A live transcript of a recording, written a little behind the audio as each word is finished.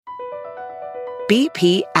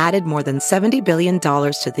BP added more than $70 billion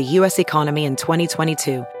to the U.S. economy in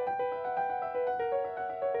 2022.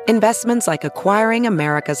 Investments like acquiring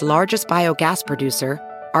America's largest biogas producer,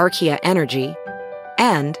 Archaea Energy,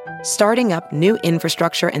 and starting up new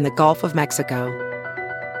infrastructure in the Gulf of Mexico.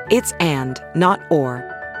 It's and, not or.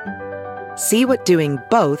 See what doing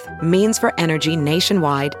both means for energy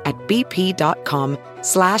nationwide at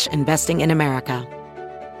bp.com/investing in America.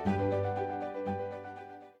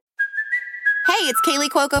 Hey, it's Kaylee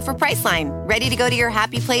Cuoco for Priceline. Ready to go to your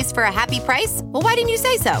happy place for a happy price? Well, why didn't you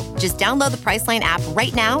say so? Just download the Priceline app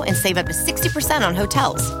right now and save up to 60% on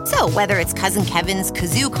hotels. So whether it's Cousin Kevin's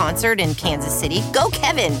Kazoo Concert in Kansas City, go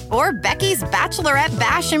Kevin, or Becky's Bachelorette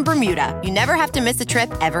Bash in Bermuda, you never have to miss a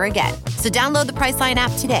trip ever again. So download the Priceline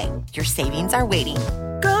app today. Your savings are waiting.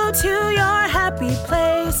 Go to your happy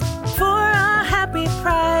place for a happy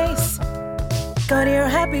price. Go to your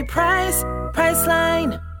happy price,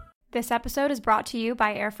 Priceline. This episode is brought to you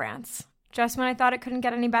by Air France. Just when I thought it couldn't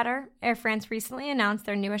get any better, Air France recently announced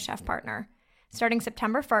their newest chef partner. Starting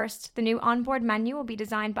September 1st, the new onboard menu will be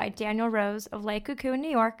designed by Daniel Rose of Le Coucou in New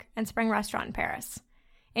York and Spring Restaurant in Paris.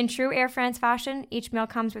 In true Air France fashion, each meal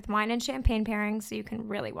comes with wine and champagne pairings so you can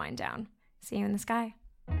really wind down. See you in the sky.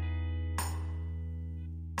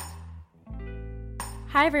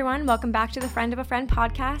 Hi everyone, welcome back to the Friend of a Friend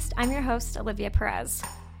podcast. I'm your host, Olivia Perez.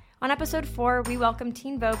 On episode 4, we welcome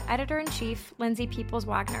Teen Vogue editor-in-chief Lindsay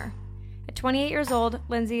Wagner. At 28 years old,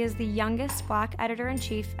 Lindsay is the youngest Black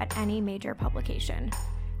editor-in-chief at any major publication.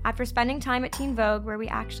 After spending time at Teen Vogue, where we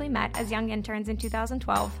actually met as young interns in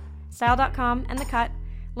 2012, Style.com, and The Cut,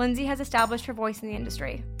 Lindsay has established her voice in the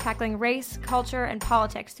industry, tackling race, culture, and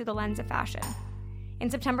politics through the lens of fashion. In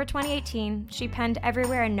September 2018, she penned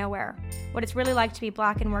Everywhere and Nowhere, What It's Really Like to Be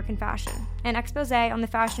Black and Work in Fashion, an expose on the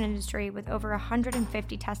fashion industry with over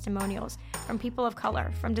 150 testimonials from people of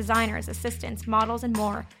color, from designers, assistants, models, and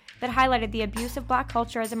more, that highlighted the abuse of Black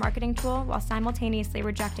culture as a marketing tool while simultaneously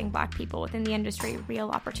rejecting Black people within the industry real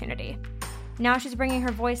opportunity. Now she's bringing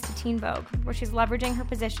her voice to Teen Vogue, where she's leveraging her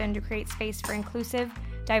position to create space for inclusive,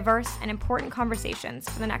 diverse, and important conversations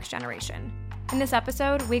for the next generation. In this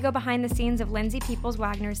episode, we go behind the scenes of Lindsay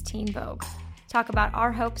Wagner's Teen Vogue, talk about our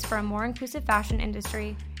hopes for a more inclusive fashion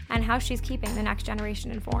industry, and how she's keeping the next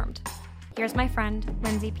generation informed. Here's my friend,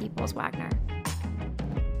 Lindsay Wagner.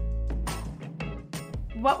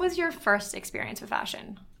 What was your first experience with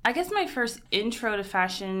fashion? I guess my first intro to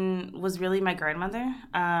fashion was really my grandmother.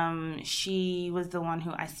 She was the one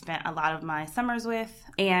who I spent a lot of my summers with,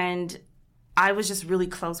 and I was just really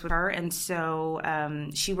close with her, and so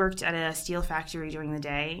she worked at a steel factory during the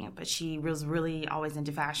day, but she was really always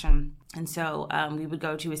into fashion. And so we would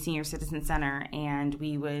go to a senior citizen center, and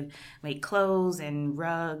we would make clothes and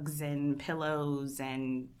rugs and pillows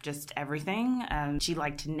and just everything. She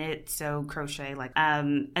liked to knit, sew, crochet,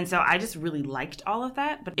 and so I just really liked all of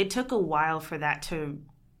that. But it took a while for that to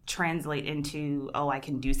translate into, oh, I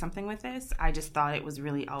can do something with this. I just thought it was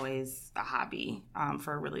really always a hobby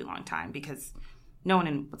for a really long time, because no one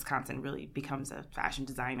in Wisconsin really becomes a fashion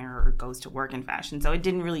designer or goes to work in fashion. So it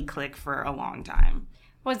didn't really click for a long time.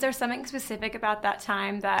 Was there something specific about that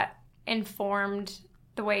time that informed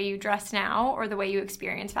the way you dress now or the way you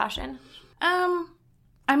experience fashion?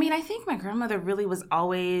 I mean, I think my grandmother really was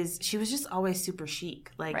she was just always super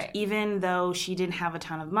chic. Right. Even though she didn't have a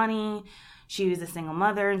ton of money, she was a single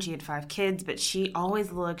mother and she had 5 kids, but she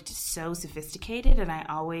always looked so sophisticated, and I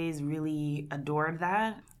always really adored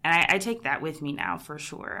that. And I take that with me now for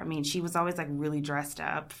sure. I mean, she was always really dressed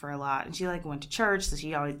up for a lot, and she went to church, so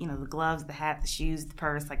she always, the gloves, the hat, the shoes, the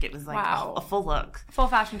purse, it was wow. a full look. Full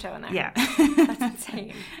fashion show in there. Yeah. That's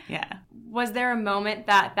insane. Yeah. Was there a moment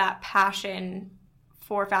that passion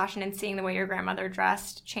for fashion and seeing the way your grandmother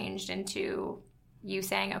dressed changed into you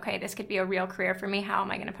saying, okay, this could be a real career for me. How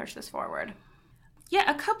am I going to push this forward?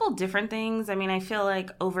 Yeah, a couple different things. I mean, I feel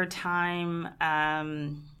like over time, I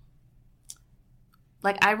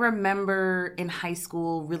remember in high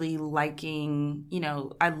school really liking,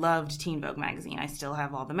 I loved Teen Vogue magazine. I still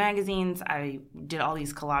have all the magazines. I did all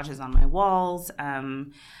these collages on my walls.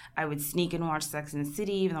 I would sneak and watch Sex and the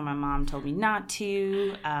City, even though my mom told me not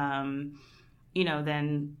to.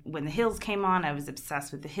 Then when The Hills came on, I was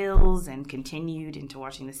obsessed with The Hills and continued into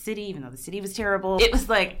watching The City, even though The City was terrible. It was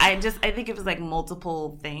I think it was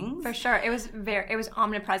multiple things. For sure. It was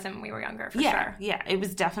omnipresent when we were younger, for sure. Yeah. It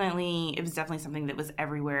was definitely something that was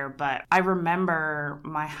everywhere. But I remember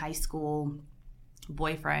my high school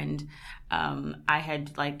boyfriend, I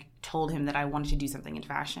had told him that I wanted to do something in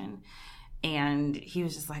fashion. And he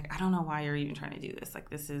was just I don't know why you're even trying to do this.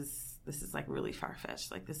 This is this is like really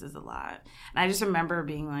far-fetched. Like, this is a lot. And I just remember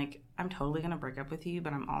being like, I'm totally going to break up with you,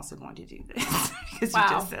 but I'm also going to do this because you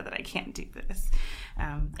just said that I can't do this.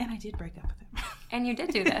 And I did break up with him. And you did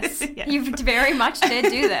do this. Yeah. You very much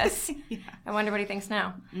did do this. Yeah. I wonder what he thinks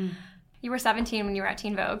now. You were 17 when you were at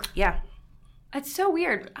Teen Vogue. Yeah. It's so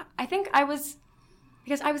weird. I think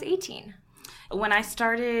because I was 18. When I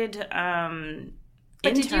started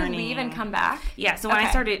But interning, did you leave and come back? Yeah, so when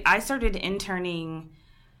I started interning,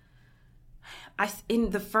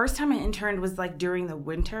 the first time I interned was like during the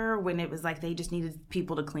winter when it was like they just needed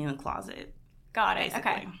people to clean the closet. Got it.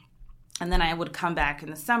 Basically. Okay. And then I would come back in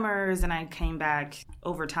the summers, and I came back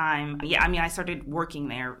over time. Yeah, I mean, I started working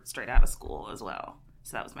there straight out of school as well.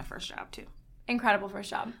 So that was my first job too. Incredible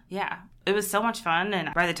first job. Yeah. It was so much fun.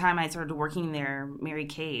 And by the time I started working there, Mary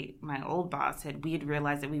Kate, my old boss, we had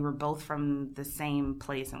realized that we were both from the same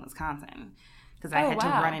place in Wisconsin. Because I had to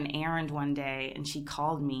run an errand one day, and she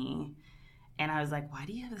called me. And I was like, why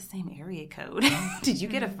do you have the same area code? Did you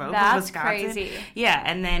get a phone from Wisconsin? That's crazy. Yeah.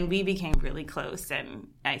 And then we became really close, and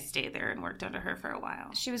I stayed there and worked under her for a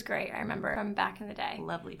while. She was great. I remember from back in the day.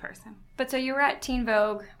 Lovely person. But so you were at Teen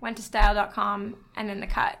Vogue, went to style.com, and then The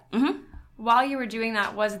Cut. Mm-hmm. While you were doing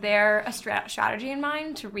that, was there a strategy in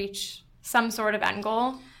mind to reach some sort of end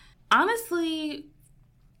goal? Honestly,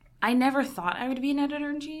 I never thought I would be an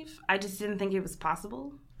editor-in-chief. I just didn't think it was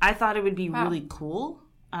possible. I thought it would be really cool.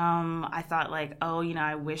 I thought like,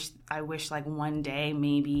 I wish like one day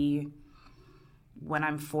maybe when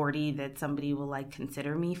I'm 40 that somebody will like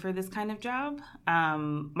consider me for this kind of job.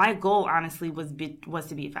 My goal honestly was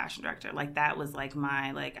to be a fashion director. Like that was like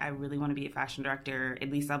I really want to be a fashion director.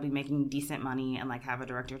 At least I'll be making decent money and like have a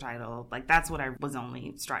director title. Like that's what I was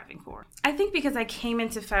only striving for. I think because I came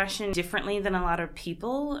into fashion differently than a lot of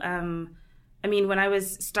people. I mean, when I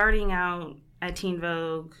was starting out at Teen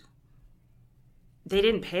Vogue, they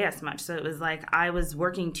didn't pay us much. So it was like I was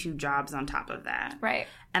working 2 jobs on top of that. Right.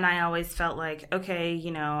 And I always felt like, okay,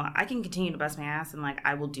 I can continue to bust my ass and like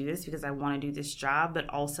I will do this because I want to do this job. But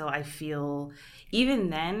also I feel,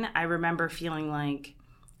 even then, I remember feeling like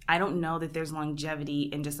I don't know that there's longevity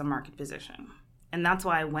in just a market position. And that's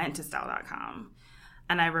why I went to style.com.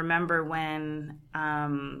 And I remember when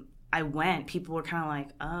I went, people were kind of like,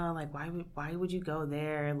 oh, like why would you go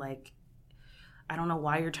there? Like, I don't know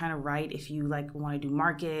why you're trying to write if you like want to do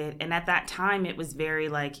market. And at that time it was very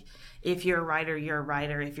like, if you're a writer, you're a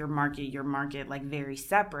writer. If you're market, like very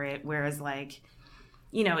separate. Whereas like,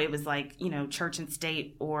 it was like, church and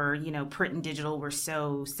state or, print and digital were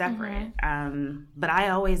so separate. Mm-hmm. But I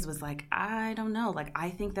always was like, I don't know. Like, I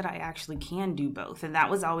think that I actually can do both. And that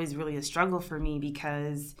was always really a struggle for me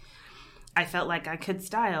because I felt like I could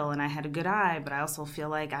style and I had a good eye, but I also feel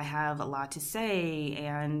like I have a lot to say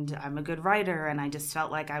and I'm a good writer, and I just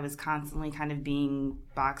felt like I was constantly kind of being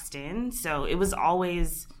boxed in. So it was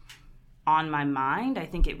always on my mind. I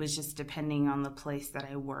think it was just depending on the place that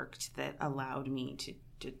I worked that allowed me to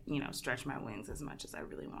stretch my wings as much as I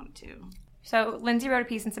really wanted to. So Lindsay wrote a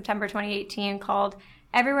piece in September 2018 called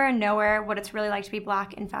Everywhere and Nowhere, What It's Really Like to Be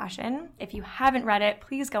Black in Fashion. If you haven't read it,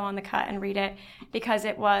 please go on The Cut and read it because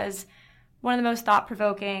it was one of the most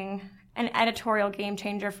thought-provoking, an editorial game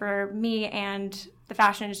changer for me and the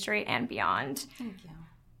fashion industry and beyond. Thank you.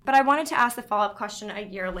 But I wanted to ask the follow-up question a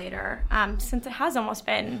year later, since it has almost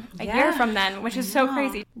been a year from then, which is so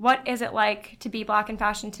crazy. What is it like to be Black in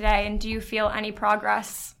fashion today, and do you feel any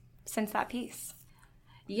progress since that piece?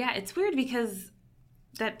 Yeah, it's weird because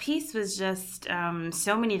that piece was just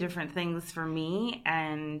so many different things for me,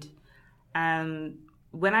 and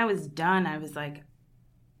when I was done, I was like,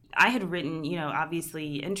 I had written,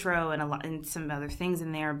 obviously intro and some other things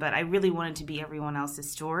in there, but I really wanted to be everyone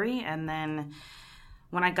else's story. And then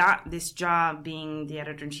when I got this job being the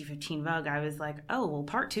editor-in-chief of Teen Vogue, I was like, oh, well,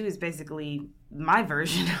 part 2 is basically my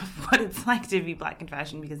version of what it's like to be Black in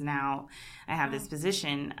fashion because now I have this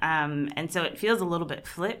position. And so it feels a little bit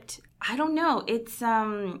flipped. I don't know. It's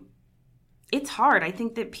hard. I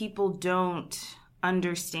think that people don't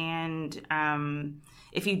understand.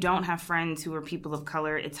 If you don't have friends who are people of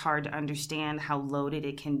color, it's hard to understand how loaded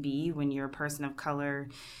it can be when you're a person of color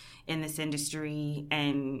in this industry.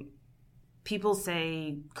 And people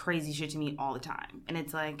say crazy shit to me all the time. And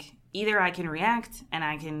it's like, either I can react and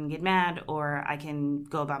I can get mad, or I can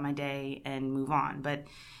go about my day and move on. But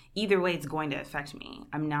either way, it's going to affect me.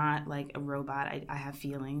 I'm not like a robot. I have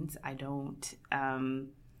feelings. I don't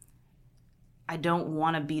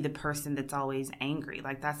want to be the person that's always angry.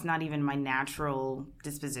 Like, that's not even my natural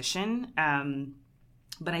disposition.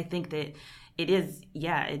 But I think that it is,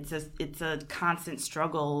 it's a constant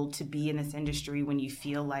struggle to be in this industry when you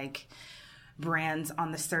feel like brands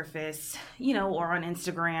on the surface, you know, or on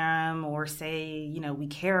Instagram, or say, you know, we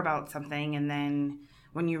care about something, and then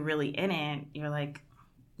when you're really in it, you're like,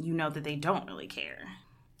 you know that they don't really care.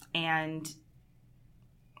 And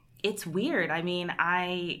it's weird. I mean,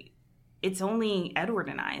 it's only Edward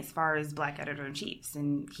and I as far as Black editor-in-chiefs,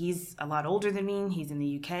 and he's a lot older than me. He's in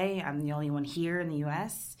the UK. I'm the only one here in the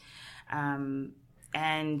US.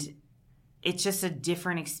 And it's just a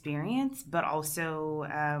different experience, but also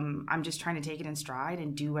I'm just trying to take it in stride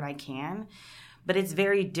and do what I can. But it's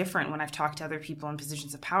very different when I've talked to other people in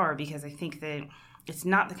positions of power, because I think that it's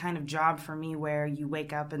not the kind of job for me where you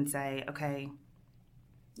wake up and say, okay,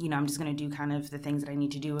 you know, I'm just going to do kind of the things that I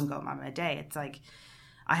need to do and go about my day. It's like,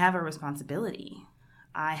 I have a responsibility.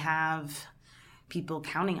 I have people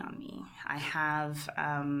counting on me. I have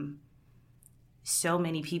so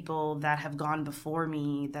many people that have gone before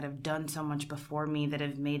me, that have done so much before me, that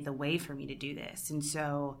have made the way for me to do this. And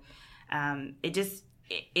so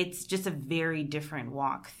it's just a very different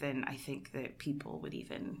walk than I think that people would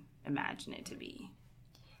even imagine it to be.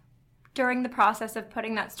 During the process of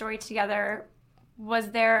putting that story together,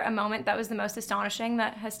 was there a moment that was the most astonishing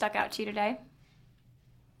that has stuck out to you today?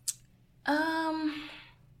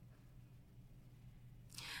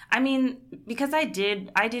 I mean, because I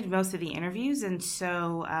did most of the interviews, and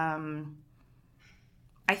so I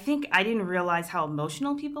think I didn't realize how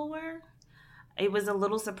emotional people were. It was a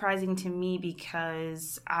little surprising to me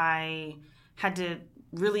because I had to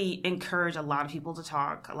really encourage a lot of people to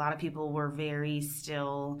talk. A lot of people were very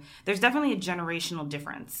still. There's definitely a generational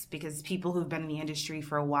difference, because people who've been in the industry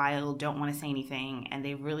for a while don't want to say anything, and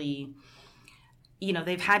they really, you know,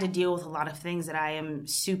 they've had to deal with a lot of things that I am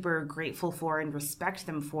super grateful for and respect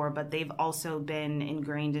them for, but they've also been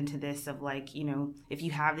ingrained into this of like, you know, if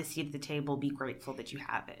you have the seat at the table, be grateful that you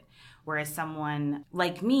have it. Whereas someone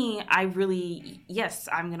like me, I really, yes,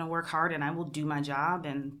 I'm going to work hard and I will do my job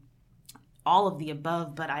and all of the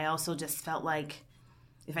above, but I also just felt like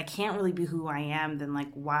if I can't really be who I am, then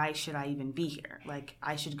like, why should I even be here? Like,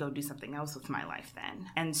 I should go do something else with my life then.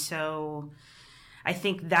 And so I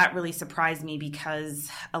think that really surprised me, because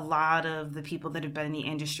a lot of the people that have been in the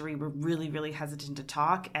industry were really, really hesitant to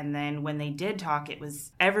talk. And then when they did talk,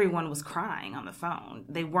 everyone was crying on the phone.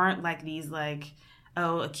 They weren't like these like,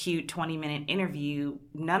 oh, a cute 20-minute interview.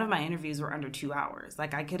 None of my interviews were under 2 hours.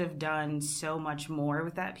 Like, I could have done so much more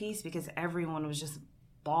with that piece, because everyone was just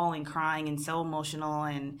bawling, crying, and so emotional,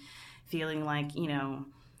 and feeling like, you know,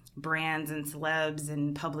 brands and celebs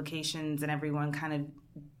and publications and everyone kind of,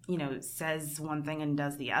 you know, says one thing and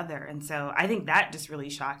does the other. And so I think that just really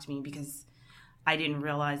shocked me, because I didn't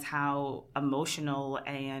realize how emotional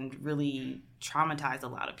and really traumatized a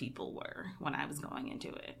lot of people were when I was going into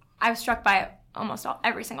it. I was struck by almost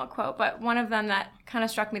every single quote, but one of them that kind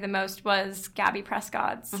of struck me the most was Gabby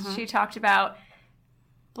Prescott's. Mm-hmm. She talked about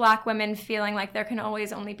Black women feeling like there can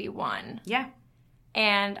always only be one. Yeah.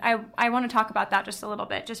 And I want to talk about that just a little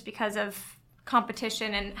bit, just because of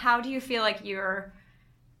competition. And how do you feel like you're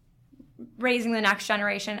raising the next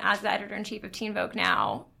generation as the editor-in-chief of Teen Vogue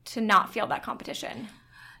now to not feel that competition?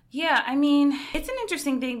 Yeah, I mean, it's an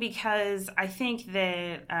interesting thing, because I think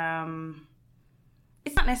that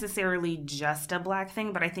it's not necessarily just a Black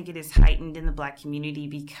thing, but I think it is heightened in the Black community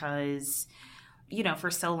because, you know, for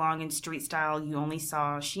so long in street style, you only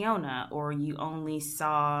saw Shiona, or you only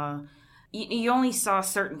saw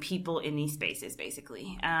certain people in these spaces,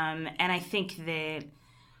 basically. And I think that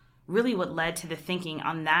really what led to the thinking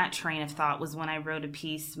on that train of thought was when I wrote a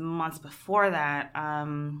piece months before that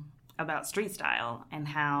about street style, and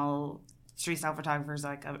how street style photographers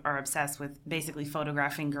are obsessed with basically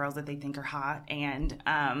photographing girls that they think are hot and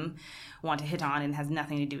want to hit on, and has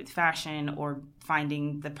nothing to do with fashion or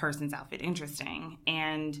finding the person's outfit interesting.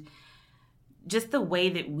 And just the way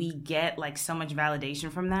that we get like so much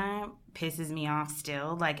validation from that pisses me off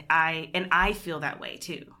still. Like I feel that way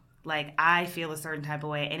too. Like, I feel a certain type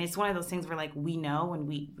of way. And it's one of those things where, like, we know and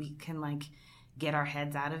we can, like, get our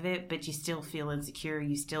heads out of it, but you still feel insecure.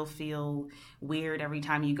 You still feel weird every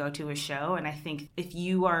time you go to a show. And I think if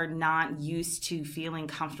you are not used to feeling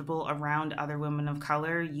comfortable around other women of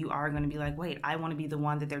color, you are going to be like, wait, I want to be the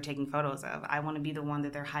one that they're taking photos of. I want to be the one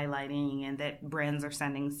that they're highlighting and that brands are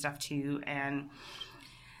sending stuff to. And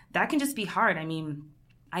that can just be hard. I mean,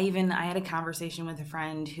 I had a conversation with a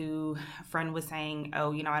friend was saying,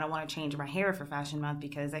 oh, you know, I don't want to change my hair for Fashion Month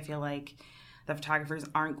because I feel like the photographers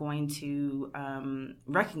aren't going to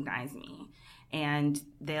recognize me. And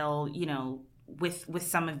they'll, you know, with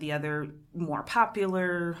some of the other more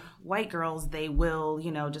popular white girls, they will,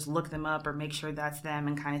 you know, just look them up or make sure that's them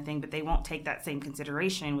and kind of thing. But they won't take that same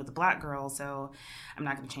consideration with the Black girl. So I'm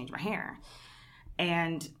not going to change my hair.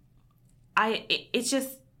 And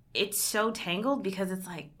it's so tangled because it's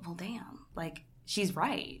like, well, damn, like, she's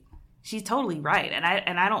right. She's totally right. And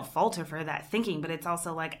I don't fault her for that thinking, but it's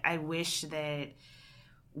also like, I wish that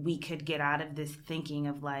we could get out of this thinking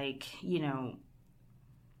of, like, you know,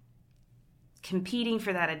 competing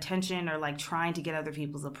for that attention or, like, trying to get other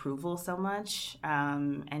people's approval so much,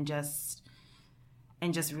 and just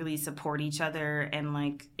really support each other and,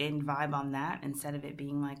 like, and vibe on that, instead of it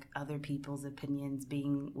being, like, other people's opinions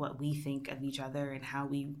being what we think of each other and how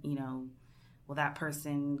we, you know, well, that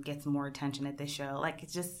person gets more attention at this show. Like,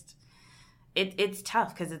 it's just, it's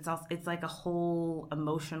tough because it's like a whole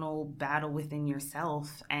emotional battle within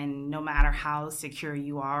yourself. And no matter how secure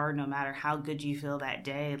you are, no matter how good you feel that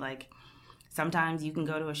day, like, sometimes you can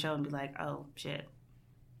go to a show and be like, oh, shit,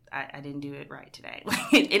 I didn't do it right today.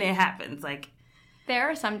 And it happens. Like, there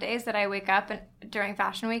are some days that I wake up during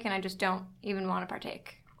Fashion Week and I just don't even want to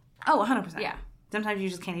partake. Oh, 100%. Yeah. Sometimes you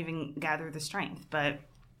just can't even gather the strength, but...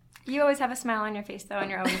 You always have a smile on your face, though,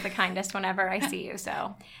 and you're always the kindest whenever I see you.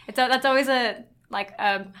 So that's always a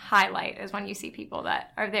highlight, is when you see people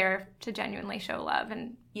that are there to genuinely show love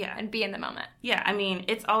and be in the moment. Yeah, I mean,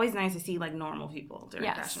 it's always nice to see, like, normal people during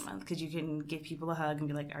Fashion Month, because you can give people a hug and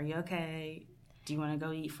be like, are you okay? Do you want to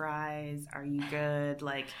go eat fries? Are you good?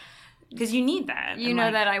 Like, because you need that. You know,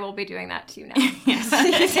 like, that I will be doing that too now. Yes.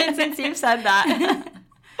 Since you've said that.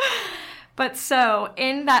 But so,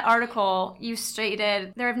 in that article, you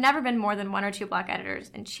stated, there have never been more than 1 or 2 Black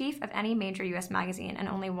editors-in-chief of any major U.S. magazine and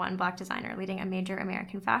only 1 Black designer leading a major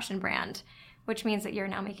American fashion brand, which means that you're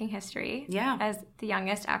now making history as the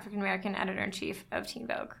youngest African-American editor-in-chief of Teen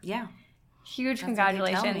Vogue. Yeah. Huge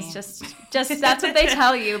congratulations. Just that's what they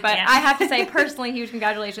tell you. But I have to say, personally, huge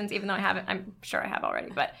congratulations, even though I haven't. I'm sure I have already.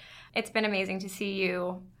 But it's been amazing to see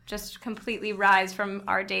you just completely rise from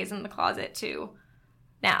our days in the closet to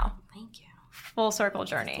now. Thank you. Full circle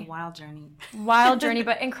journey. It's a wild journey. Wild journey,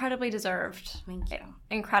 but incredibly deserved. Thank you.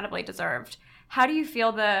 Incredibly deserved. How do you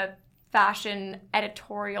feel the fashion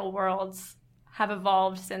editorial worlds have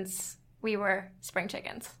evolved since we were spring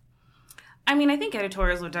chickens? I mean, I think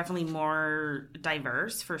editorials are definitely more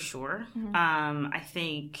diverse, for sure. Mm-hmm. I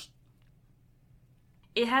think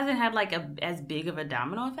it hasn't had, like, as big of a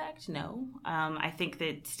domino effect, no. I think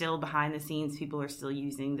that still behind the scenes, people are still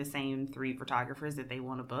using the same 3 photographers that they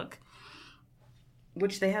want to book,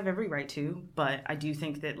 which they have every right to. But I do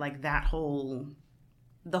think that, like, the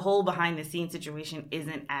whole behind the scenes situation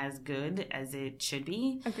isn't as good as it should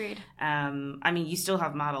be. Agreed. I mean, you still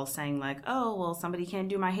have models saying, like, oh, well, somebody can't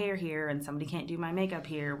do my hair here and somebody can't do my makeup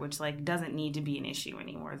here, which, like, doesn't need to be an issue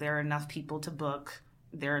anymore. There are enough people to book.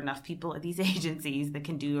 There are enough people at these agencies that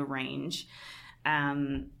can do a range.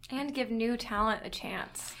 And give new talent a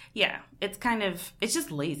chance. Yeah. It's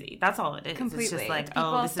just lazy. That's all it is. Completely. It's just like, people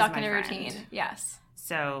oh, this stuck is my in a friend. routine. Yes.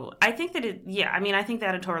 So I think that I think the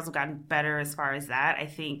editorials have gotten better as far as that. I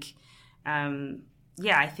think,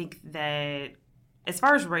 I think that as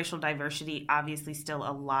far as racial diversity, obviously still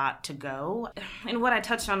a lot to go. And what I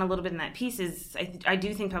touched on a little bit in that piece is I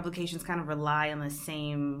do think publications kind of rely on the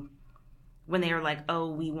same, when they are like,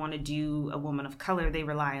 oh, we want to do a woman of color, they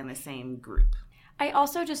rely on the same group. I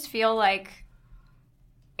also just feel like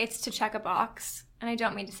it's to check a box. And I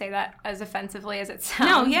don't mean to say that as offensively as it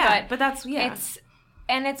sounds. No, yeah, but that's, yeah.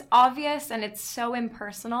 It's obvious and it's so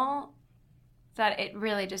impersonal that it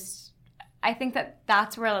really just, I think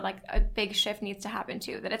that's where, like, a big shift needs to happen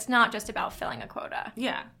too, that it's not just about filling a quota.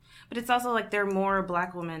 Yeah. But it's also like there are more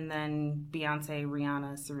Black women than Beyonce,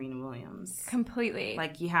 Rihanna, Serena Williams. Completely.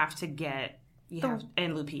 Like, you have to get,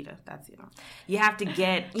 and Lupita, you have to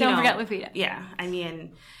get, Don't forget Lupita. Yeah. I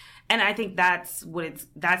mean, and I think that's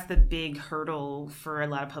the big hurdle for a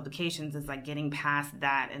lot of publications, is like getting past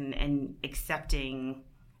that and accepting,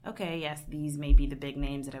 okay, yes, these may be the big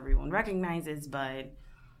names that everyone recognizes, but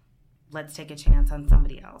let's take a chance on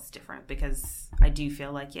somebody else different. Because I do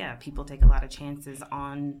feel like, people take a lot of chances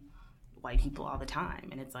on white people all the time,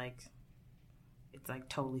 and it's like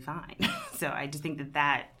totally fine. So I just think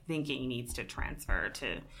that thinking needs to transfer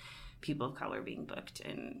to people of color being booked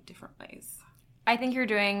in different ways. I think you're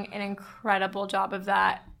doing an incredible job of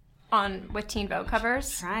that with Teen Vogue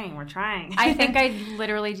covers. We're trying. I think I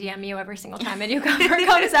literally DM you every single time a new cover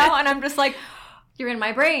comes out, and I'm just like, you're in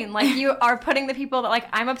my brain. Like, you are putting the people that, like,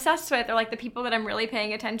 I'm obsessed with, or, like, the people that I'm really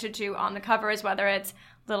paying attention to on the covers, whether it's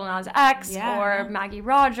Lil Nas X or Maggie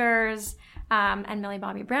Rogers and Millie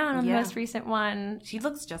Bobby Brown on the most recent one. She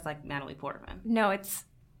looks just like Natalie Portman. No, it's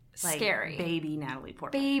like scary. Baby Natalie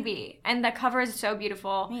Portman. Baby. And the cover is so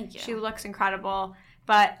beautiful. Thank you. She looks incredible.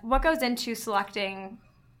 But what goes into selecting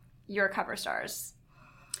your cover stars?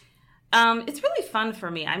 It's really fun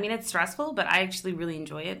for me. I mean, it's stressful, but I actually really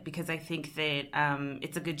enjoy it because I think that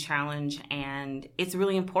it's a good challenge and it's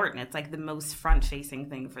really important. It's like the most front-facing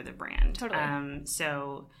thing for the brand. Totally.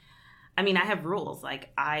 So, I mean, I have rules.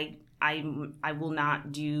 Like, I will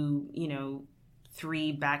not do,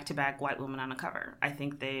 3 back-to-back white women on a cover. I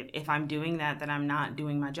think that if I'm doing that, then I'm not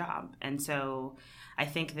doing my job. And so I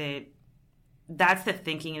think that that's the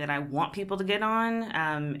thinking that I want people to get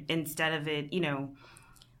on, instead of it,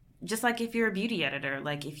 just like if you're a beauty editor,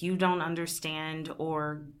 like if you don't understand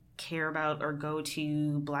or care about or go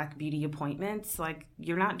to Black beauty appointments, like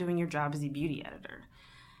you're not doing your job as a beauty editor.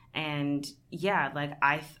 And yeah, like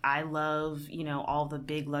I love, all the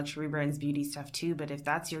big luxury brands beauty stuff too. But if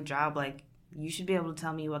that's your job, like you should be able to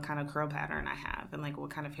tell me what kind of curl pattern I have and like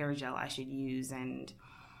what kind of hair gel I should use and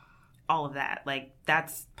all of that. Like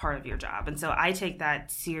that's part of your job. And so I take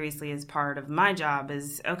that seriously as part of my job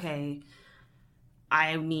is, okay,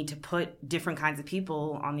 I need to put different kinds of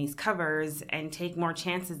people on these covers and take more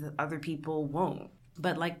chances that other people won't.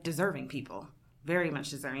 But like deserving people, very much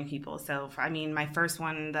deserving people. So, my first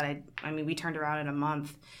one that we turned around in a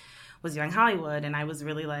month was Young Hollywood. And I was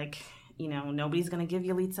really like, nobody's going to give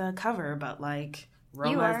Yalitza a cover, but like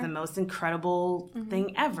Roma is the most incredible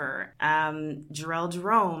thing ever. Jarrell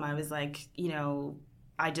Jerome, I was like,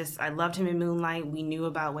 I loved him in Moonlight. We knew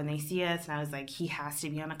about When They See Us, and I was like, he has to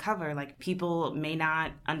be on a cover. Like, people may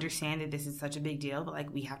not understand that this is such a big deal, but,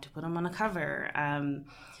 like, we have to put him on a cover.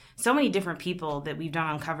 So many different people that we've done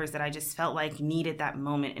on covers that I just felt like needed that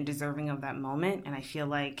moment and deserving of that moment. And I feel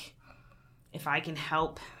like if I can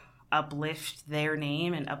help uplift their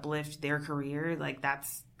name and uplift their career, like,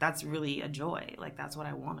 that's really a joy. Like, that's what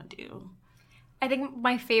I want to do. I think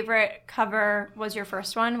my favorite cover was your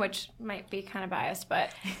first one, which might be kind of biased, but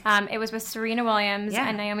it was with Serena Williams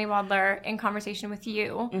and Naomi Wadler in conversation with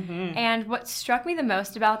you. Mm-hmm. And what struck me the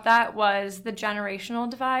most about that was the generational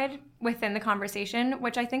divide within the conversation,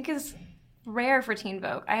 which I think is rare for Teen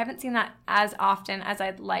Vogue. I haven't seen that as often as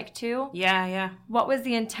I'd like to. Yeah. What was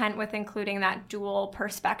the intent with including that dual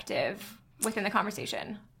perspective within the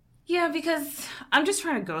conversation? Yeah, because I'm just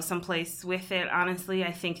trying to go someplace with it, honestly.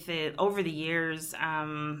 I think that over the years,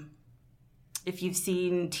 if you've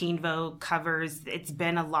seen Teen Vogue covers, it's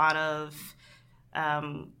been a lot of,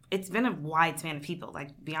 it's been a wide span of people.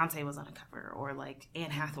 Like, Beyonce was on a cover, or, like,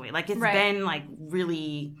 Anne Hathaway. Like, it's been, like,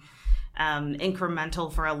 really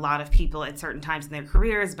incremental for a lot of people at certain times in their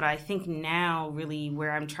careers. But I think now really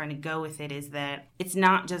where I'm trying to go with it is that it's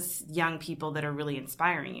not just young people that are really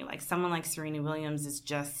inspiring you. Like, someone like Serena Williams is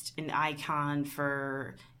just an icon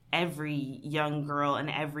for every young girl and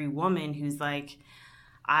every woman who's like,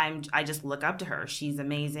 I just look up to her. She's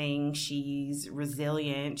amazing. She's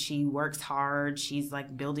resilient. She works hard. She's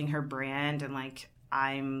like building her brand, and like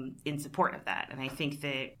I'm in support of that. And I think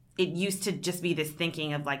that it used to just be this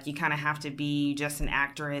thinking of like you kind of have to be just an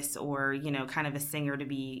actress or, kind of a singer to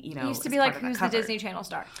be, It used to be like, who's the Disney Channel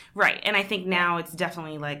star? Right. And I think now it's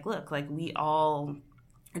definitely like, look, like we all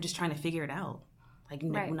are just trying to figure it out. Like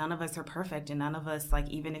none of us are perfect, and none of us, like,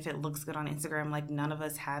 even if it looks good on Instagram, like none of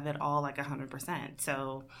us have it all like 100%.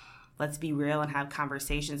 So let's be real and have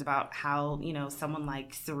conversations about how, someone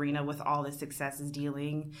like Serena with all the success is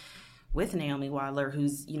dealing with Naomi Wadler,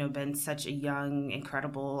 who's, been such a young,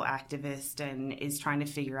 incredible activist and is trying to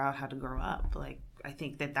figure out how to grow up. Like, I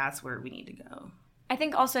think that that's where we need to go. I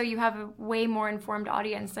think also you have a way more informed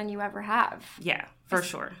audience than you ever have. Yeah, for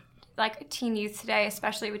sure. Like teen youth today,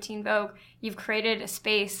 especially with Teen Vogue, you've created a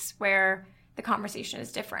space where the conversation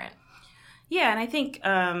is different. Yeah, and I think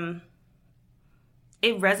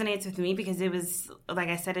it resonates with me because it was, like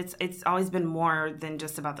I said, it's always been more than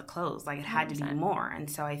just about the clothes. Like, it had 100%. To be more. And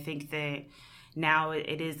so I think that now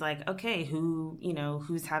it is like, okay,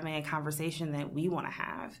 who's having a conversation that we want to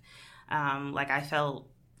have? Like, I felt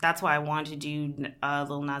that's why I wanted to do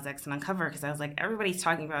Lil Nas X on cover, because I was like, everybody's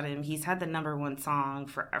talking about him. He's had the #1 song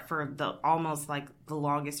for the almost like the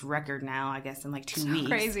longest record now, I guess, in like 2 weeks.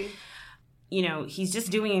 Crazy. He's just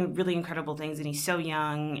doing really incredible things, and he's so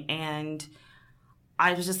young. And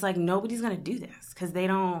I was just like, nobody's going to do this because they're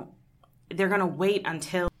going to wait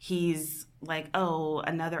until he's like, oh,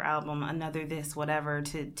 another album, another this, whatever,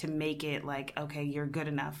 to make it like, okay, you're good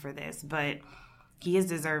enough for this. But he is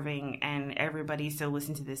deserving, and everybody still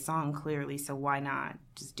listened to this song clearly, so why not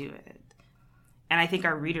just do it? And I think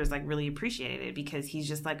our readers like really appreciated it because he's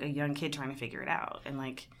just like a young kid trying to figure it out. And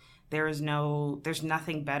like, there's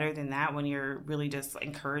nothing better than that when you're really just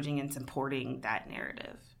encouraging and supporting that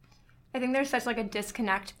narrative. I think there's such like a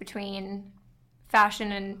disconnect between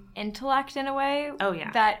fashion and intellect in a way. Oh,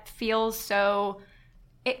 yeah. That feels so,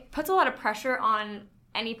 it puts a lot of pressure on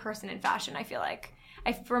any person in fashion, I feel like.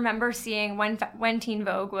 I remember seeing when Teen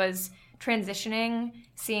Vogue was transitioning,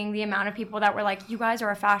 seeing the amount of people that were like, you guys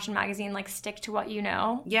are a fashion magazine, like, stick to what you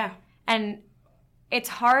know. Yeah. And it's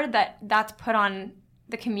hard that that's put on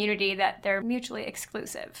the community that they're mutually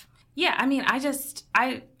exclusive. Yeah, I mean, I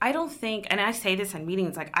don't think, and I say this in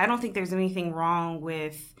meetings, like, I don't think there's anything wrong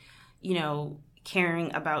with, you know,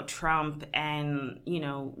 caring about Trump and, you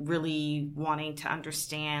know, really wanting to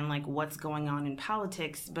understand, like, what's going on in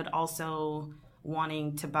politics, but also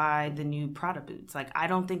wanting to buy the new Prada boots. Like, I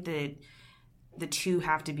don't think that the two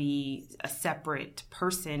have to be a separate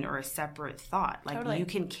person or a separate thought. Like, totally. You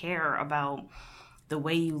can care about the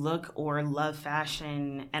way you look or love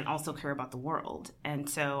fashion and also care about the world. And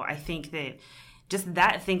so I think that just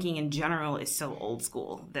that thinking in general is so old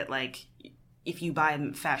school that, like, if you buy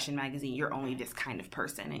a fashion magazine, you're only this kind of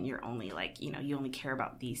person and you're only, like, you know, you only care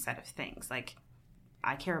about these set of things. Like,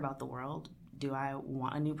 I care about the world. Do I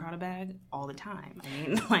want a new Prada bag? All the time. I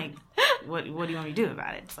mean, like, what do you want me to do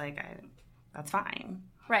about it? It's like, that's fine.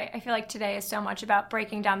 Right. I feel like today is so much about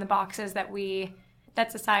breaking down the boxes that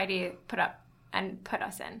society put up and put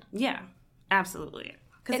us in. Yeah, absolutely.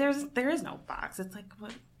 Because there is no box. It's like,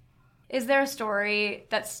 what? Is there a story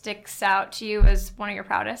that sticks out to you as one of your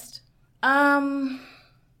proudest? At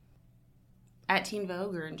Teen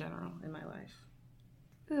Vogue or in general in my life?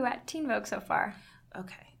 Ooh, at Teen Vogue so far.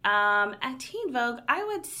 Okay. At Teen Vogue, I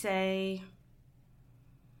would say,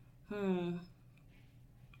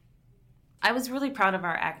 I was really proud of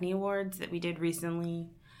our acne awards that we did recently.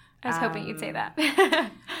 I was hoping you'd say that.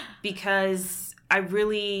 Because I was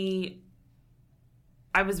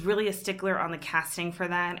really a stickler on the casting for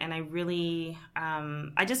that, and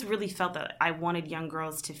I just really felt that I wanted young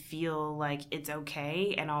girls to feel like it's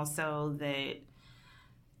okay, and also that,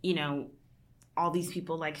 you know, all these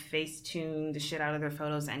people, like, face-tune the shit out of their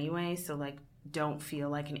photos anyway, so, like, don't feel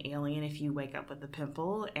like an alien if you wake up with a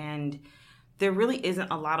pimple. And there really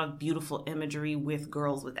isn't a lot of beautiful imagery with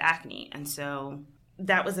girls with acne, and so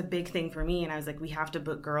that was a big thing for me. And I was like, we have to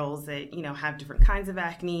book girls that, you know, have different kinds of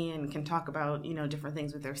acne and can talk about, you know, different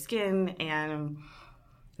things with their skin. And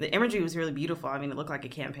the imagery was really beautiful. I mean, it looked like a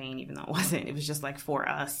campaign, even though it wasn't. It was just, like, for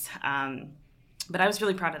us. But I was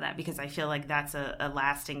really proud of that because I feel like that's a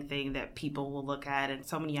lasting thing that people will look at. And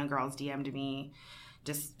so many young girls DM'd me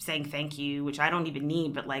just saying thank you, which I don't even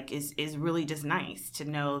need, but, like, is really just nice to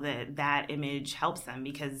know that that image helps them.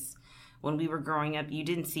 Because when we were growing up, you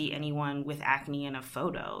didn't see anyone with acne in a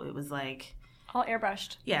photo. It was like all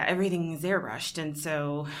airbrushed. Yeah, everything is airbrushed. And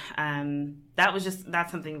so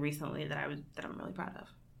that's something recently that I'm really proud of.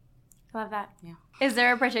 I love that. Yeah. Is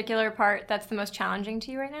there a particular part that's the most challenging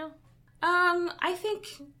to you right now? I think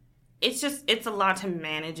it's a lot to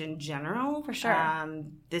manage in general. For sure.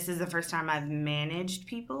 This is the first time I've managed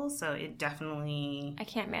people, so it definitely... I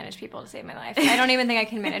can't manage people to save my life. I don't even think I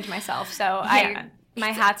can manage myself, so yeah.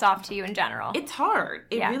 My hat's off to you in general. It's hard.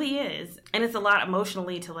 It really is. And it's a lot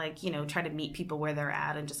emotionally to, like, you know, try to meet people where they're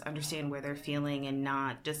at and just understand where they're feeling and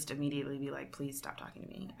not just immediately be like, please stop talking to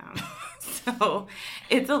me. So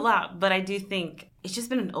it's a lot. But I do think it's just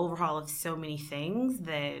been an overhaul of so many things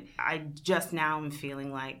that I just now am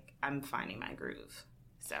feeling like I'm finding my groove.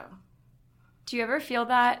 So. Do you ever feel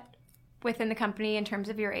that within the company in terms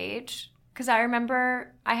of your age? Because I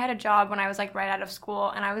remember I had a job when I was, like, right out of school,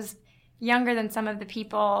 and I was younger than some of the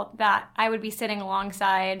people that I would be sitting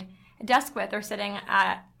alongside a desk with or sitting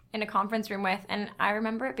in a conference room with. And I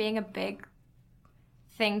remember it being a big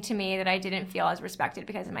thing to me that I didn't feel as respected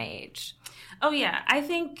because of my age. Oh, yeah. I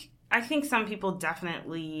think some people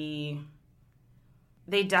definitely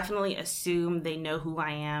assume they know who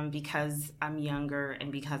I am because I'm younger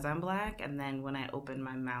and because I'm Black. And then when I open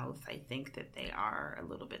my mouth, I think that they are a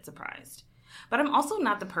little bit surprised. But I'm also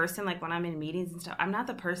not the person, like, when I'm in meetings and stuff, I'm not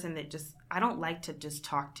the person that I don't like to just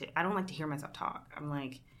I don't like to hear myself talk. I'm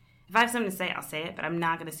like, if I have something to say, I'll say it, but I'm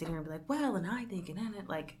not going to sit here and be like, well, and I think, and then it,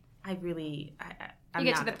 like, I'm you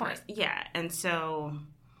get not to the point. Person. Yeah, and so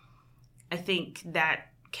I think that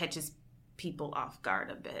catches people off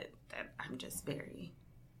guard a bit, that I'm just very,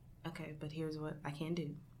 okay, but here's what I can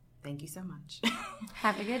do. Thank you so much.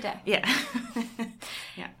 Have a good day. Yeah.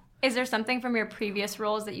 Yeah. Is there something from your previous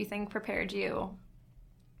roles that you think prepared you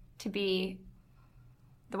to be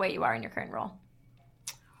the way you are in your current role?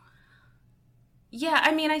 Yeah,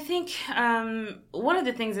 I mean, I think one of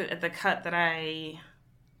the things at the Cut that I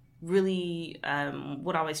really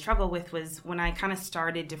would always struggle with was when I kind of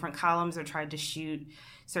started different columns or tried to shoot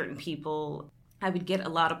certain people, I would get a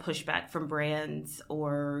lot of pushback from brands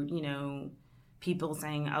or, you know, people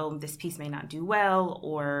saying, oh, this piece may not do well,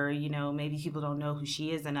 or, you know, maybe people don't know who she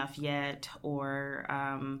is enough yet, or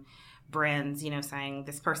brands, saying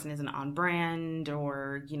this person isn't on brand,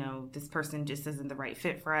 or, this person just isn't the right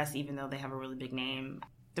fit for us, even though they have a really big name.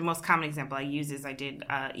 The most common example I use is I did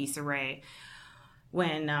Issa Rae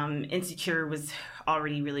when Insecure was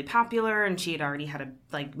already really popular, and she had already had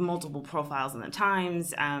multiple profiles in the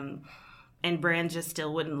Times, and brands just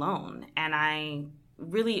still wouldn't loan. And I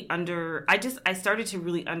started to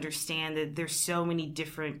really understand that there's so many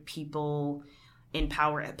different people in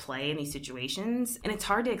power at play in these situations. And it's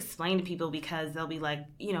hard to explain to people because they'll be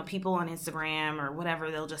people on Instagram or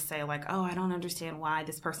whatever, they'll just say oh, I don't understand why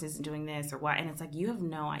this person isn't doing this or why. And it's you have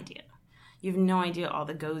no idea. You have no idea all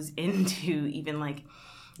that goes into even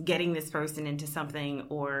getting this person into something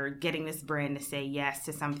or getting this brand to say yes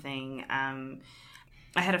to something.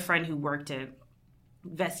 I had a friend who worked at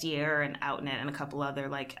Vestiaire and Outnet and a couple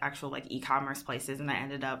other actual e-commerce places, and I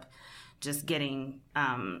ended up just getting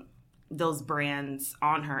those brands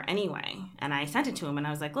on her anyway. And I sent it to him, and I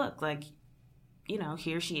was look,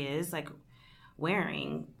 here she is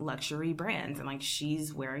wearing luxury brands, and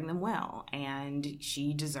she's wearing them well, and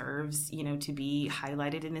she deserves to be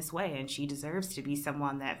highlighted in this way, and she deserves to be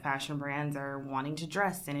someone that fashion brands are wanting to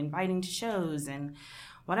dress and inviting to shows and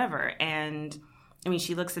whatever. And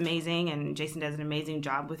she looks amazing, and Jason does an amazing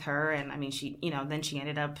job with her. And she then she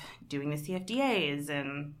ended up doing the CFDAs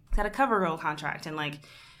and got a CoverGirl contract, and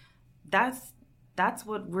that's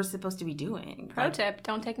what we're supposed to be doing. Pro tip,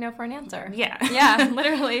 don't take no for an answer. Yeah. Yeah,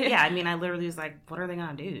 literally. Yeah, I literally was what are they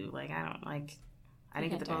going to do? I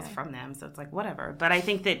didn't get the clothes from them, so it's whatever. But I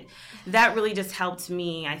think that really just helped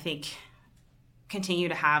me, I think, continue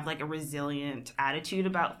to have a resilient attitude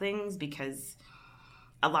about things, because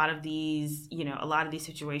a lot of these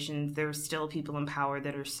situations, there's still people in power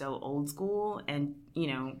that are so old school and,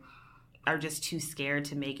 are just too scared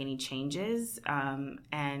to make any changes.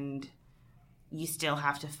 And you still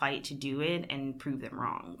have to fight to do it and prove them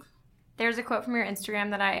wrong. There's a quote from your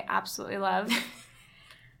Instagram that I absolutely love.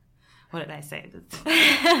 What did I say?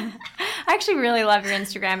 I actually really love your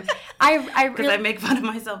Instagram. Because I make fun of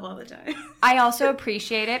myself all the time. I also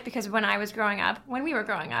appreciate it because when we were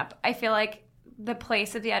growing up, I feel the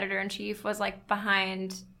place of the editor-in-chief was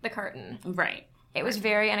behind the curtain. Right. It was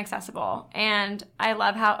very inaccessible, and I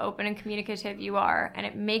love how open and communicative you are, and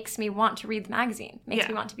it makes me want to read the magazine. It makes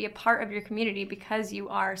me want to be a part of your community because you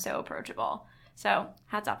are so approachable. So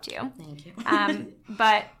hats off to you. Thank you.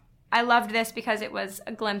 But I loved this because it was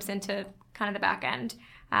a glimpse into kind of the back end.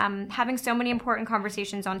 Having so many important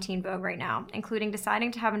conversations on Teen Vogue right now, including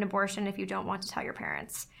deciding to have an abortion if you don't want to tell your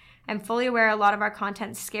parents. I'm fully aware a lot of our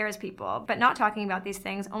content scares people, but not talking about these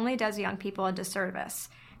things only does young people a disservice.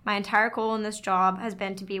 My entire goal in this job has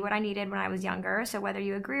been to be what I needed when I was younger, so whether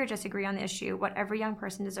you agree or disagree on the issue, what every young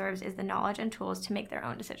person deserves is the knowledge and tools to make their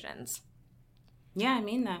own decisions. Yeah, I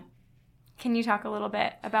mean that. Can you talk a little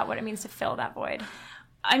bit about what it means to fill that void?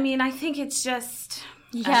 I think it's just...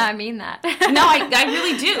 Yeah, I mean that. No, I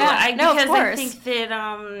really do. Yeah, because of course. I think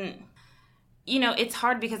that... it's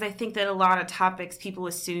hard because I think that a lot of topics people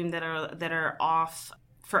assume that are off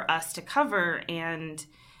for us to cover, and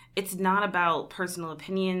it's not about personal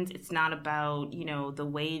opinions. It's not about, the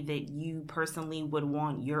way that you personally would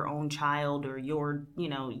want your own child or your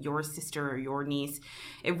sister or your niece.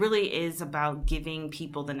 It really is about giving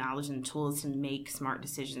people the knowledge and tools to make smart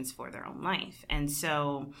decisions for their own life. And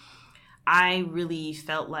so I really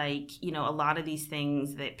felt a lot of these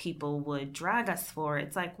things that people would drag us for,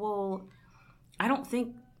 it's well, I don't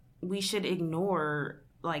think we should ignore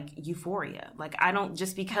Euphoria. I don't,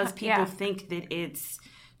 just because people think that it's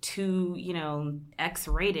too,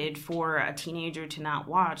 X-rated for a teenager to not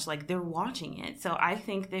watch, they're watching it. So I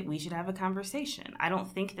think that we should have a conversation. I don't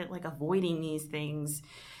think that avoiding these things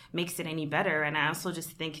makes it any better. And I also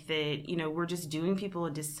just think that, we're just doing people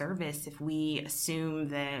a disservice if we assume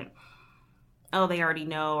that, oh, they already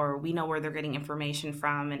know, or we know where they're getting information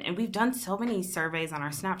from. And we've done so many surveys on our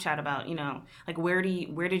Snapchat about, where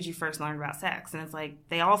did you first learn about sex? And it's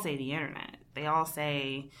they all say the internet. They all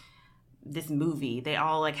say this movie. They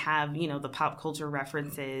all have, the pop culture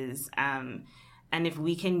references. And if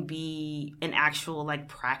we can be an actual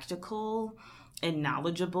practical and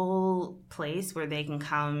knowledgeable place where they can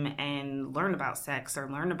come and learn about sex or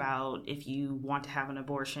learn about if you want to have an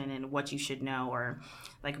abortion and what you should know, or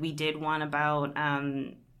we did one about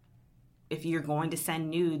if you're going to send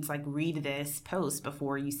nudes, read this post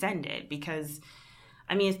before you send it, because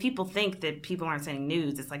if people think that people aren't sending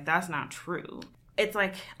nudes, it's that's not true. It's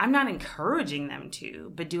I'm not encouraging them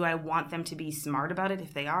to, but do I want them to be smart about it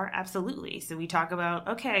if they are? Absolutely. So we talk about,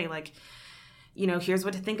 okay, here's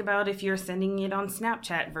what to think about if you're sending it on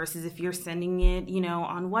Snapchat versus if you're sending it,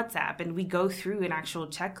 on WhatsApp. And we go through an actual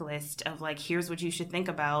checklist of like, here's what you should think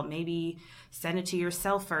about. Maybe send it to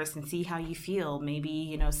yourself first and see how you feel.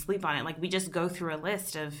 Maybe, sleep on it. Like, we just go through a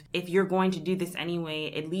list of, if you're going to do this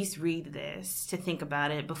anyway, at least read this to think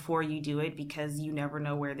about it before you do it, because you never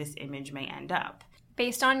know where this image may end up.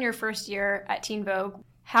 Based on your first year at Teen Vogue,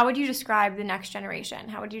 how would you describe the next generation?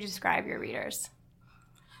 How would you describe your readers?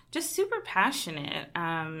 Just super passionate.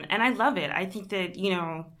 And I love it. I think that,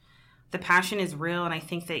 the passion is real. And I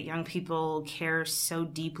think that young people care so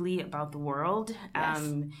deeply about the world.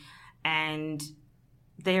 Yes. And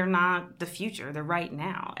they're not the future. They're right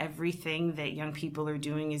now. Everything that young people are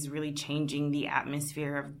doing is really changing the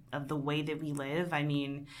atmosphere of the way that we live. I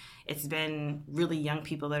mean, it's been really young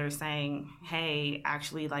people that are saying, hey,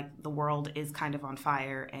 actually, like, the world is kind of on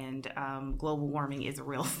fire and global warming is a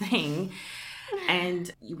real thing.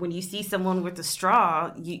 And when you see someone with a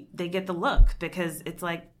straw, they get the look, because it's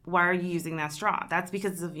like, why are you using that straw? That's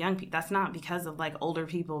because of young people. That's not because of like older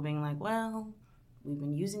people being like, well, we've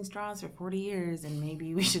been using straws for 40 years and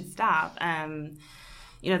maybe we should stop.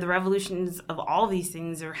 The revolutions of all these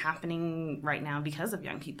things are happening right now because of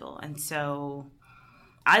young people. And so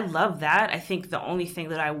I love that. I think the only thing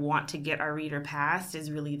that I want to get our reader past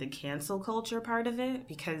is really the cancel culture part of it,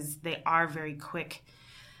 because they are very quick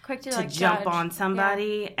to like jump on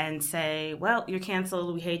somebody and say, well, you're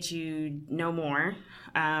canceled, we hate you, no more.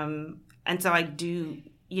 And so I do,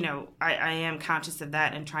 I am conscious of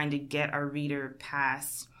that and trying to get our reader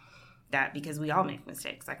past that, because we all make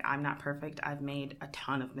mistakes. Like, I'm not perfect. I've made a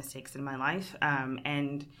ton of mistakes in my life.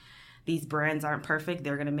 And these brands aren't perfect.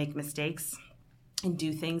 They're going to make mistakes and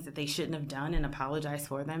do things that they shouldn't have done and apologize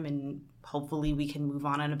for them. And hopefully we can move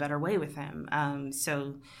on in a better way with them.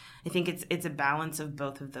 So I think it's a balance of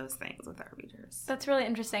both of those things with our readers. That's really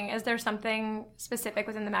interesting. Is there something specific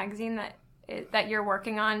within the magazine that you're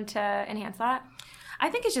working on to enhance that? I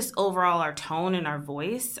think it's just overall our tone and our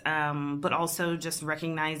voice, but also just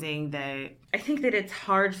recognizing that I think that it's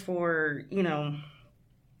hard for,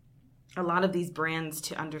 a lot of these brands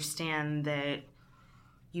to understand that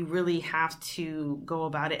you really have to go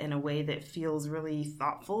about it in a way that feels really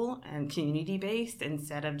thoughtful and community-based,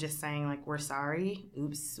 instead of just saying, like, we're sorry,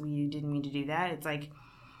 oops, we didn't mean to do that. It's like,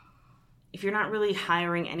 if you're not really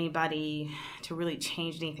hiring anybody to really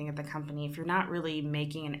change anything at the company, if you're not really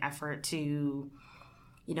making an effort to,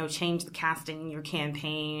 change the casting in your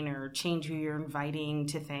campaign or change who you're inviting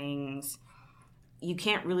to things, you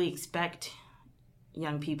can't really expect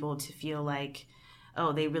young people to feel like,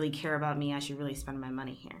 oh, they really care about me, I should really spend my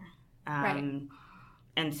money here. Right.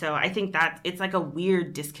 And so I think that it's like a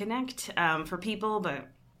weird disconnect for people, but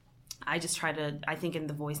I just try to, I think in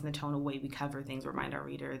the voice and the tone of way we cover things, remind our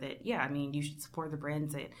reader that, you should support the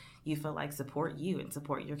brands that you feel like support you and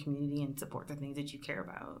support your community and support the things that you care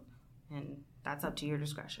about. And that's up to your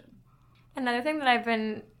discretion. Another thing that I've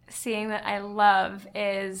been seeing that I love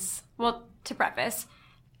is, well, to preface,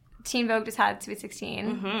 Teen Vogue just had Sweet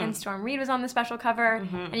 16, and Storm Reid was on the special cover,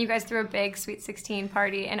 and you guys threw a big Sweet 16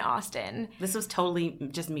 party in Austin. This was totally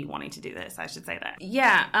just me wanting to do this, I should say that.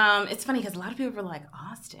 Yeah, it's funny because a lot of people were like,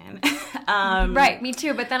 Austin? Right, me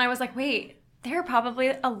too, but then I was like, wait, there are probably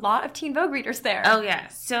a lot of Teen Vogue readers there. Oh, yeah.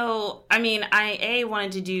 So, I mean, I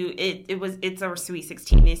wanted to do it. It's our Sweet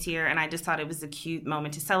 16 this year, and I just thought it was a cute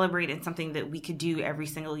moment to celebrate and something that we could do every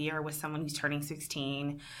single year with someone who's turning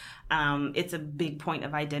 16. It's a big point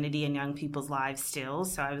of identity in young people's lives still.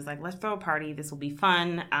 So I was like, let's throw a party. This will be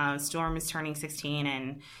fun. Storm is turning 16,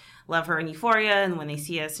 and love her in Euphoria. And when they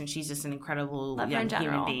see us, and she's just an incredible young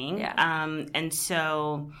human being. Yeah. And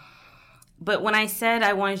so... But when I said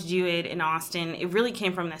I wanted to do it in Austin, it really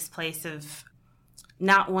came from this place of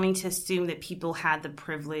not wanting to assume that people had the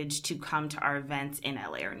privilege to come to our events in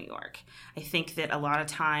LA or New York. I think that a lot of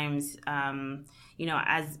times,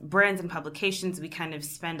 as brands and publications, we kind of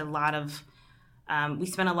spend a lot of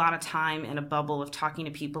time in a bubble of talking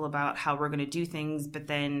to people about how we're going to do things, but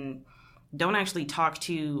then don't actually talk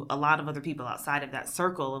to a lot of other people outside of that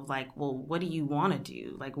circle of like, well, what do you want to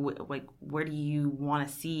do? Like, where do you want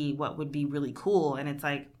to see what would be really cool? And it's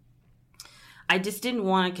like, I just didn't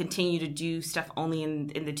want to continue to do stuff only in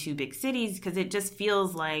the two big cities, because it just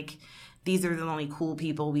feels like these are the only cool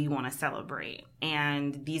people we want to celebrate.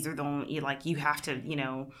 And these are the only, like, you have to,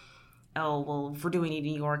 oh, well, if we're doing it in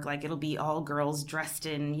New York, like, it'll be all girls dressed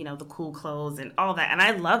in, the cool clothes and all that. And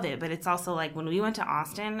I love it. But it's also like when we went to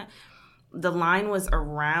Austin, the line was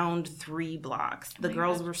around 3 blocks. The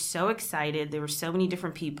girls were so excited. There were so many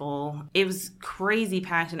different people. It was crazy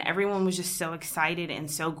packed, and everyone was just so excited and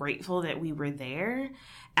so grateful that we were there.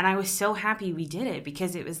 And I was so happy we did it,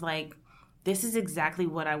 because it was like, this is exactly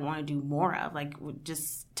what I want to do more of. Like,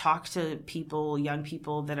 just talk to people, young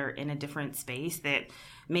people that are in a different space that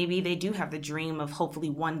maybe they do have the dream of hopefully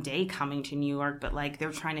one day coming to New York, but like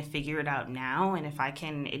they're trying to figure it out now. And if I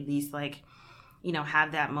can at least like, you know,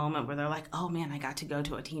 have that moment where they're like, oh man, I got to go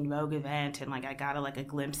to a Teen Vogue event and like I got a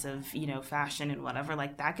glimpse of, you know, fashion and whatever,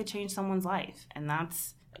 like that could change someone's life. And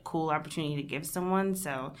that's a cool opportunity to give someone.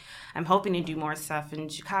 So I'm hoping to do more stuff in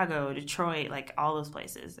Chicago, Detroit, like all those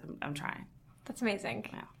places. I'm trying. That's amazing.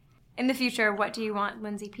 Yeah. In the future, what do you want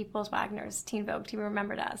Lindsay Peoples-Wagner's Teen Vogue to be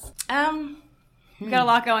remembered as? You've got a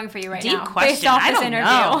lot going for you right Deep now. Question. Based off this interview.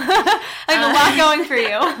 I have a lot going for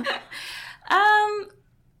you.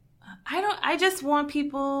 I just want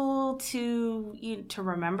people to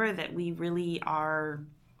remember that we really are,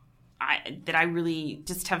 that I really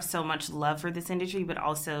just have so much love for this industry, but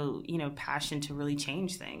also, you know, passion to really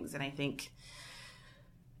change things. And I think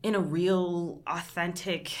in a real,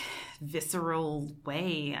 authentic, visceral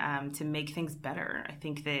way, to make things better. I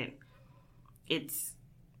think that it's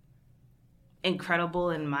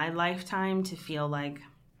incredible in my lifetime to feel like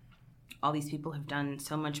all these people have done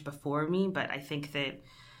so much before me, but I think that,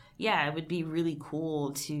 yeah, it would be really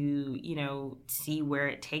cool to, you know, see where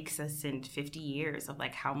it takes us in 50 years of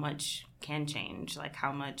like how much can change, like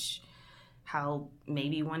how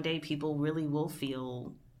maybe one day people really will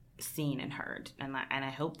feel seen and heard. And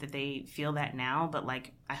I hope that they feel that now, but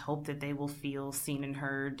like I hope that they will feel seen and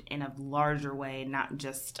heard in a larger way, not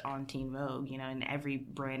just on Teen Vogue, you know, in every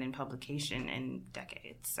brand and publication in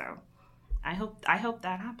decades. So I hope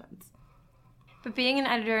that happens. But being an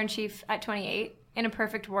editor-in-chief at 28, in a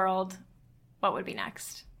perfect world, what would be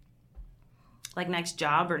next? Like next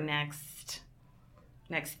job or next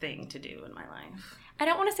thing to do in my life? I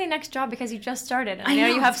don't want to say next job because you just started. And I know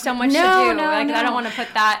you have so much to do. I don't want to put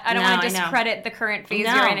that. I don't want to discredit the current phase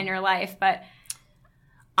you're in your life. But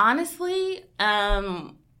honestly,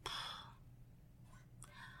 I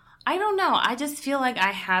don't know. I just feel like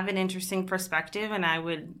I have an interesting perspective, and I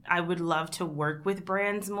would love to work with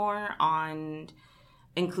brands more on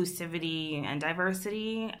inclusivity and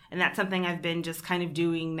diversity. And that's something I've been just kind of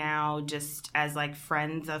doing now just as like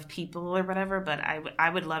friends of people or whatever, but I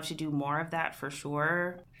would love to do more of that for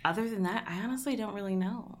sure. Other than that, I honestly don't really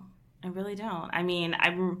know. I really don't. I mean,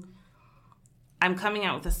 I'm coming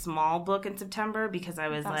out with a small book in September because I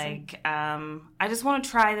was like, I just want to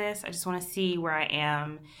try this. I just want to see where I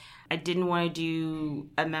am. I didn't want to do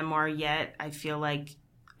a memoir yet. I feel like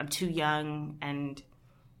I'm too young, and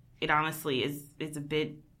it honestly is a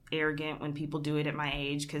bit arrogant when people do it at my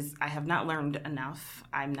age because I have not learned enough.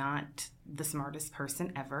 I'm not the smartest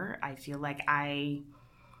person ever. I feel like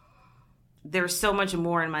there's so much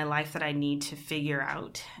more in my life that I need to figure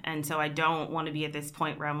out. And so I don't want to be at this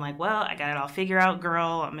point where I'm like, well, I got it all figured out,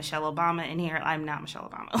 girl. I'm Michelle Obama in here. I'm not Michelle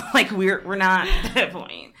Obama. Like we're not at that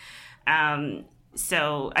point.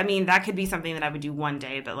 So, I mean, that could be something that I would do one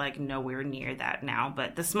day, but like nowhere near that now.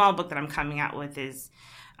 But the small book that I'm coming out with is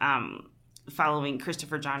following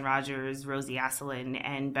Christopher John Rogers, Rosie Asselin,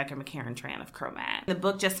 and Becca McCarran-Tran of Chromat. The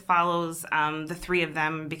book just follows the three of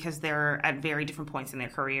them because they're at very different points in their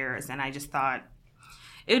careers. And I just thought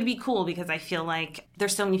it would be cool because I feel like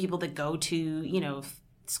there's so many people that go to, you know,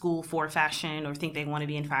 school for fashion or think they want to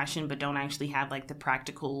be in fashion but don't actually have like the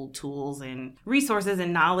practical tools and resources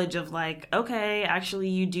and knowledge of like, okay, actually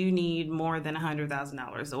you do need more than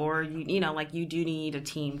 $100,000 or you know, like you do need a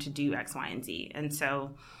team to do X, Y, and Z. And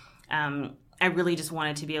so I really just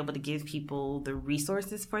wanted to be able to give people the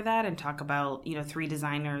resources for that and talk about, you know, three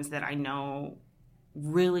designers that I know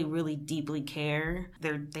really, really deeply care.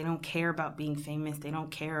 They don't care about being famous. They don't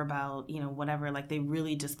care about, you know, whatever. Like they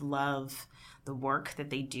really just love the work that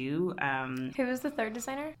they do. Who was the third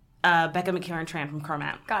designer? Becca McCarran-Tran from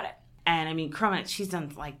Chromat. Got it. And I mean, Chromat, she's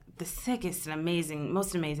done like the sickest and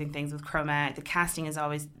most amazing things with Chromat. The casting is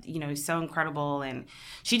always, you know, so incredible. And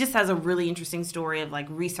she just has a really interesting story of like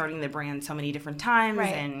restarting the brand so many different times.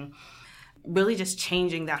 Right. And really just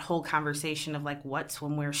changing that whole conversation of like what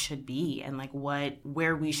swimwear should be and like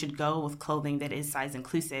where we should go with clothing that is size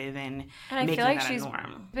inclusive and I making feel like that she's a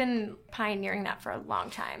norm. Been pioneering that for a long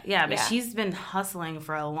time. Yeah, but she's been hustling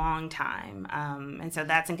for a long time. And so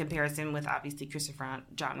that's in comparison with obviously Christopher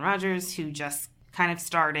John Rogers, who just kind of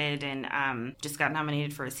started and just got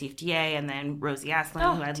nominated for a CFDA, and then Rosie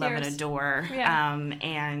Asselin, who I love and adore. Yeah.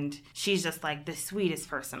 And she's just like the sweetest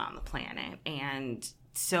person on the planet and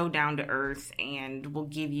so down to earth and will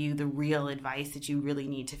give you the real advice that you really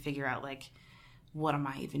need to figure out like, what am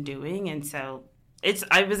I even doing? And so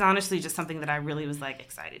I was honestly just something that I really was like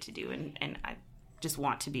excited to do, and just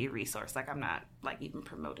want to be a resource. Like, I'm not like even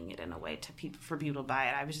promoting it in a way to people for people to buy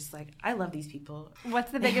it. I was just like, I love these people.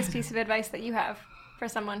 What's the biggest piece of advice that you have for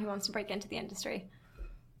someone who wants to break into the industry?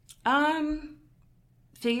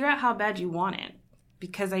 Figure out how bad you want it,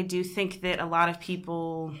 because I do think that a lot of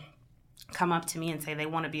people come up to me and say they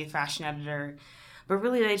want to be a fashion editor, but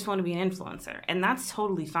really they just want to be an influencer, and that's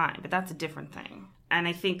totally fine, but that's a different thing. And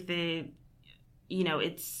I think that, you know,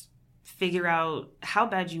 it's figure out how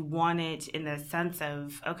bad you want it in the sense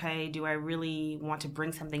of, okay, do I really want to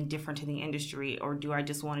bring something different to the industry, or do I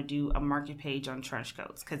just want to do a market page on trench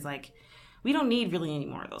coats? Because, like, we don't need really any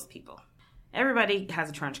more of those people. Everybody has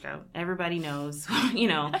a trench coat. Everybody knows, you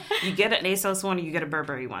know, you get an ASOS one or you get a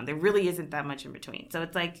Burberry one. There really isn't that much in between. So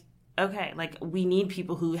it's like, okay, like, we need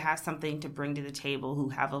people who have something to bring to the table, who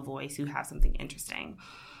have a voice, who have something interesting.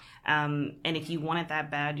 And if you want it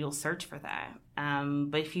that bad, you'll search for that.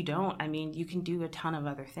 But if you don't, I mean, you can do a ton of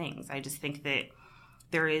other things. I just think that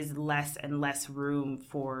there is less and less room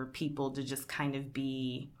for people to just kind of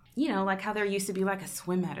be, you know, like how there used to be like a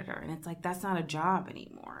swim editor. And it's like, that's not a job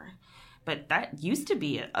anymore. But that used to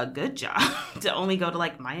be a good job to only go to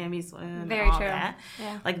like Miami Swim Very and all true. that.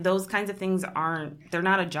 Yeah. Like, those kinds of things they're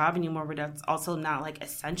not a job anymore, but that's also not like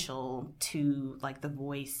essential to like the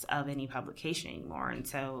voice of any publication anymore. And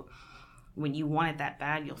so when you want it that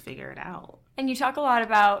bad, you'll figure it out. And you talk a lot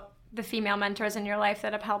about the female mentors in your life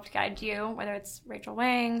that have helped guide you, whether it's Rachel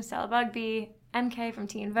Wang, Stella Bugbee, MK from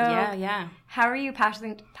Teen Vogue. Yeah. How are you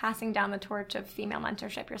passing down the torch of female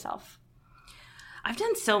mentorship yourself? I've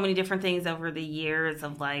done so many different things over the years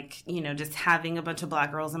of, like, you know, just having a bunch of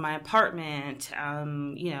Black girls in my apartment,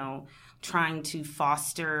 you know, trying to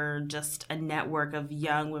foster just a network of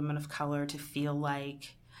young women of color to feel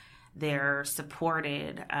like they're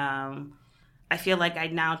supported. I feel like I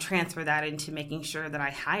now transfer that into making sure that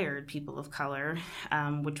I hired people of color,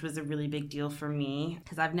 which was a really big deal for me,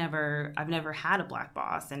 because I've never had a Black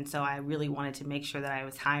boss. And so I really wanted to make sure that I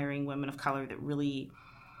was hiring women of color that really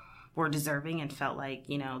were deserving and felt like,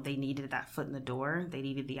 you know, they needed that foot in the door. They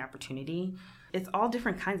needed the opportunity. It's all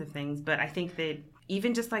different kinds of things. But I think that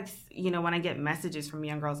even just like, you know, when I get messages from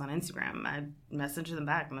young girls on Instagram, I message them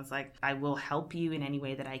back and it's like, I will help you in any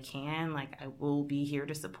way that I can. Like, I will be here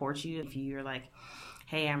to support you. If you're like,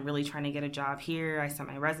 hey, I'm really trying to get a job here, I sent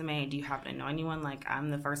my resume, do you happen to know anyone? Like,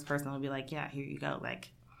 I'm the first person that will be like, yeah, here you go. Like,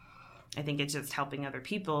 I think it's just helping other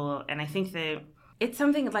people. And I think that it's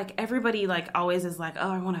something like everybody like always is like,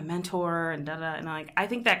 oh, I want a mentor and da-da. And like, I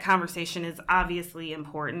think that conversation is obviously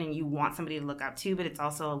important and you want somebody to look up to, but it's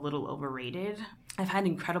also a little overrated. I've had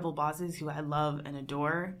incredible bosses who I love and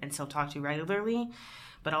adore and still talk to regularly,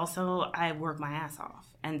 but also I work my ass off.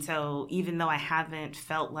 And so even though I haven't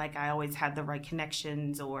felt like I always had the right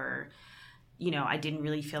connections, or, you know, I didn't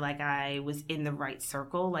really feel like I was in the right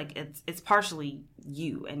circle, like it's partially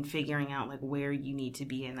you and figuring out like where you need to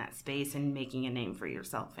be in that space and making a name for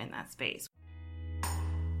yourself in that space.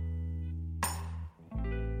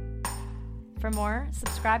 For more,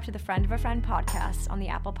 subscribe to the Friend of a Friend podcast on the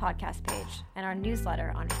Apple Podcast page and our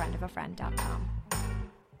newsletter on friendofafriend.com.